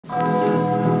Good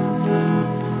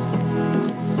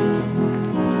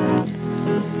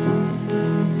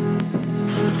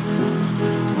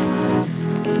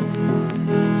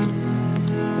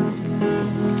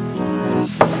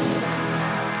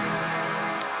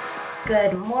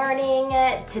morning.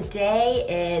 Today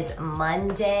is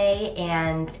Monday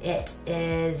and it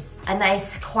is a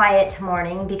nice quiet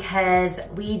morning because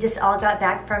we just all got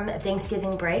back from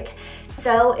Thanksgiving break.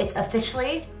 So it's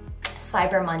officially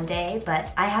Cyber Monday,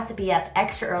 but I have to be up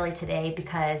extra early today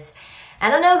because I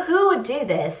don't know who would do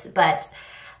this, but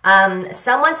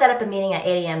someone set up a meeting at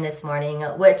 8 a.m. this morning,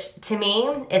 which to me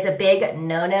is a big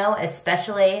no-no,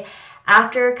 especially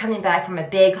after coming back from a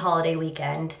big holiday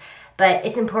weekend. But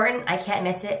it's important, I can't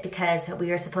miss it because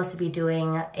we are supposed to be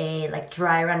doing a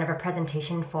dry run of a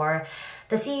presentation for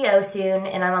the CEO soon,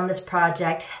 and I'm on this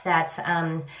project that's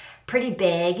pretty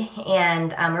big,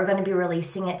 and we're going to be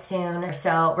releasing it soon.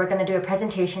 So we're going to do a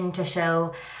presentation to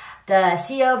show the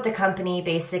CEO of the company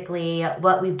basically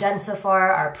what we've done so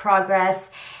far, our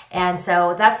progress. And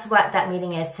so that's what that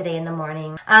meeting is today in the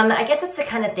morning. I guess it's the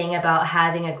kind of thing about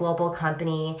having a global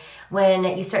company. When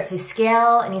you start to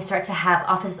scale and you start to have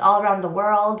offices all around the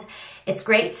world, it's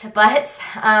great, but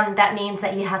that means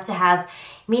that you have to have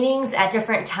meetings at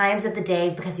different times of the day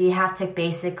because you have to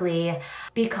basically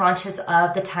be conscious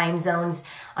of the time zones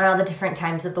on all the different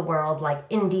times of the world, like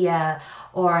India,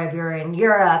 or if you're in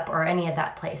Europe or any of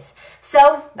that place.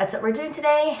 So that's what we're doing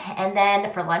today. And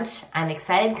then for lunch, I'm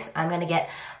excited because I'm gonna get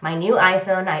my new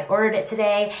iPhone. I ordered it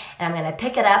today and I'm gonna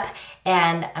pick it up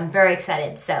and I'm very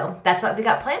excited. So that's what we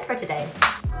got planned for today.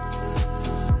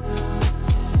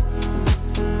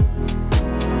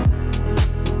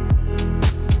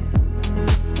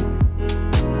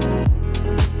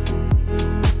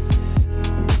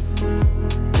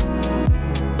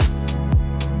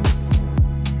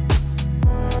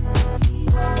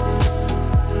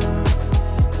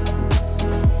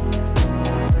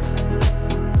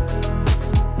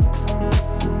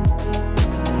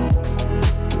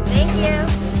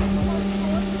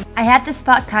 I had the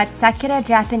spot called Sakura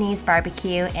Japanese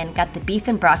barbecue and got the beef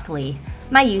and broccoli,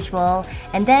 my usual,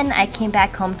 and then I came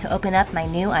back home to open up my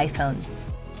new iPhone.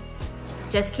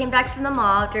 Just came back from the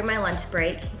mall during my lunch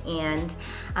break and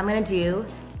I'm gonna do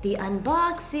the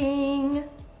unboxing.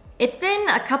 It's been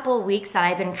a couple weeks that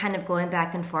I've been kind of going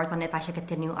back and forth on if I should get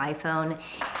the new iPhone,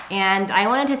 and I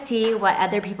wanted to see what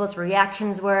other people's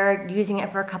reactions were using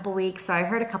it for a couple weeks, so I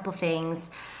heard a couple things,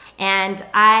 and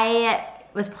I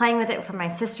was playing with it from my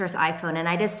sister's iPhone, and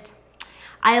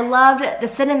I loved the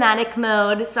cinematic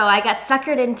mode, so I got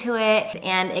suckered into it,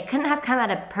 and it couldn't have come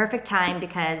at a perfect time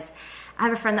because I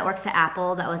have a friend that works at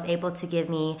Apple that was able to give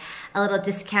me a little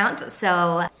discount,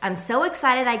 so I'm so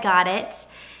excited I got it,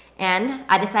 and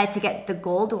I decided to get the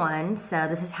gold one, so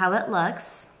this is how it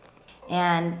looks,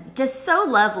 and just so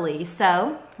lovely.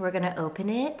 So we're gonna open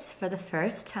it for the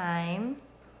first time.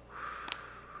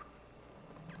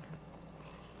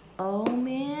 Oh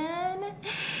man,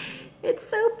 it's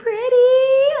so pretty,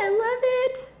 I love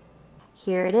it.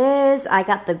 Here it is, I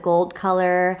got the gold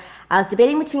color. I was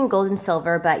debating between gold and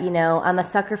silver, but you know, I'm a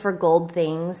sucker for gold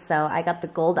things, so I got the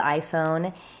gold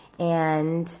iPhone,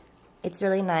 and it's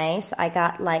really nice. I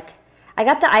got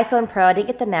the iPhone Pro, I didn't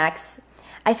get the Max.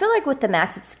 I feel like with the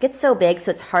Max, it gets so big,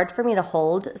 so it's hard for me to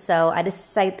hold, so I just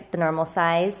decided the normal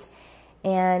size.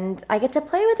 And I get to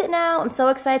play with it now. I'm so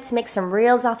excited to make some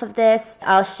reels off of this.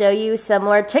 I'll show you some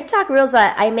more TikTok reels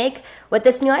that I make with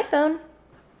this new iPhone.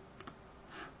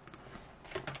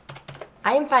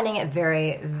 I am finding it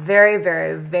very, very,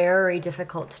 very, very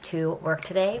difficult to work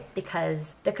today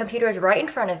because the computer is right in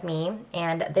front of me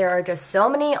and there are just so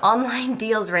many online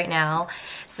deals right now.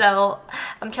 So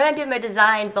I'm trying to do my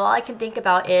designs, but all I can think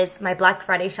about is my Black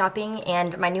Friday shopping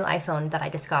and my new iPhone that I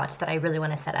just got that I really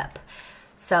want to set up.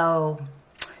 So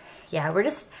yeah, we're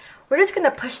just gonna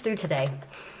push through today.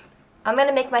 I'm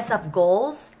gonna make myself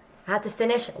goals. I have to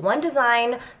finish one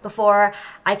design before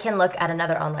I can look at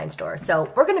another online store.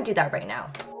 So we're gonna do that right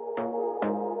now.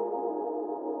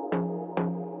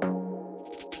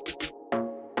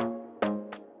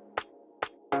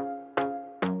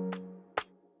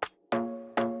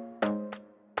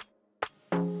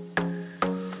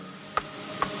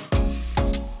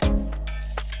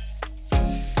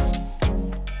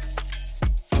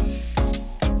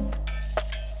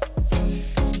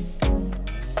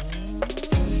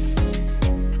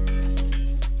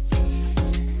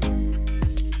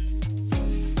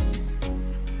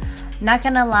 Not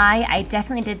gonna lie, I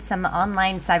definitely did some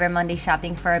online Cyber Monday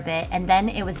shopping for a bit, and then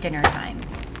it was dinner time.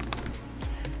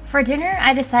 For dinner,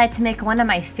 I decided to make one of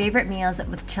my favorite meals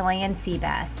with Chilean sea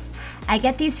bass. I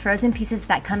get these frozen pieces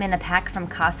that come in a pack from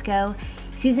Costco.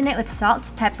 season it with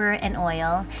salt, pepper, and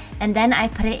oil, and then I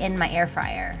put it in my air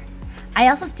fryer. I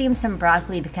also steamed some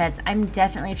broccoli because I'm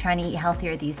definitely trying to eat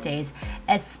healthier these days,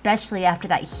 especially after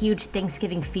that huge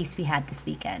Thanksgiving feast we had this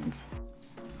weekend.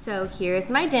 So here's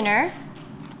my dinner.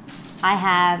 I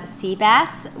have sea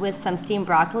bass with some steamed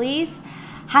broccolis,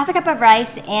 half a cup of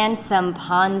rice, and some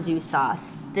ponzu sauce.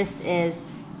 This is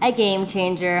a game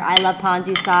changer. I love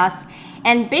ponzu sauce,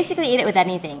 and basically eat it with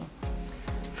anything.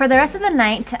 For the rest of the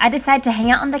night, I decided to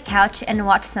hang out on the couch and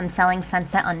watch some Selling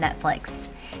Sunset on Netflix.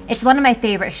 It's one of my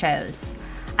favorite shows.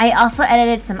 I also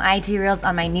edited some IG Reels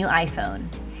on my new iPhone.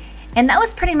 And that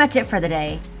was pretty much it for the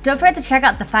day. Don't forget to check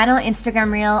out the final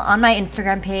Instagram Reel on my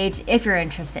Instagram page if you're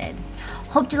interested.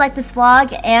 Hope you like this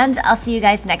vlog, and I'll see you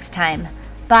guys next time.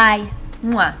 Bye.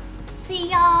 Mwah. See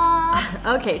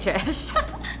y'all. Okay,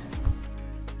 Trish.